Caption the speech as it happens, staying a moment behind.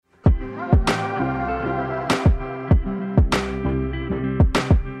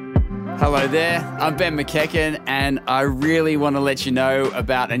Hello there, I'm Ben McEachern, and I really want to let you know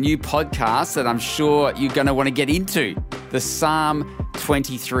about a new podcast that I'm sure you're going to want to get into, the Psalm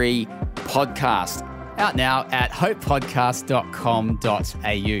 23 podcast, out now at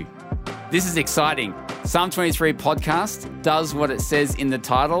hopepodcast.com.au. This is exciting. Psalm 23 podcast does what it says in the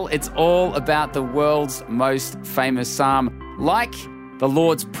title. It's all about the world's most famous psalm, like the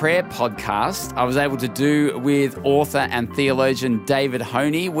Lord's Prayer podcast I was able to do with author and theologian David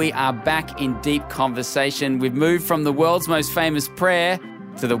Honey. We are back in deep conversation. We've moved from the world's most famous prayer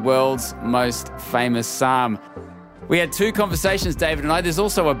to the world's most famous psalm. We had two conversations, David and I. There's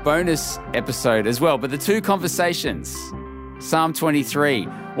also a bonus episode as well, but the two conversations, Psalm 23,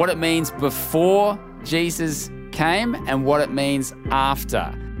 what it means before Jesus came and what it means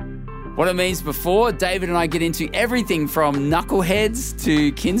after. What it means before, David and I get into everything from knuckleheads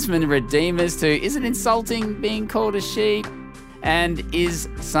to kinsman redeemers to is it insulting being called a sheep? And is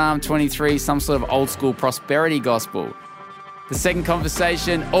Psalm 23 some sort of old school prosperity gospel? The second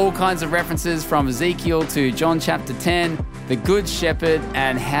conversation, all kinds of references from Ezekiel to John chapter 10, the Good Shepherd,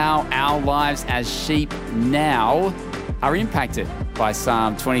 and how our lives as sheep now are impacted by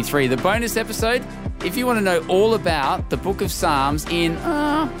Psalm 23. The bonus episode, if you want to know all about the book of Psalms in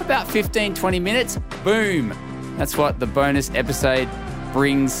about 15-20 minutes, boom, that's what the bonus episode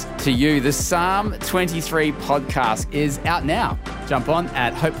brings to you. The Psalm 23 podcast is out now. Jump on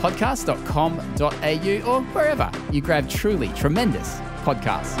at hopepodcast.com.au or wherever you grab truly tremendous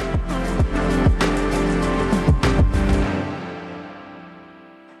podcasts.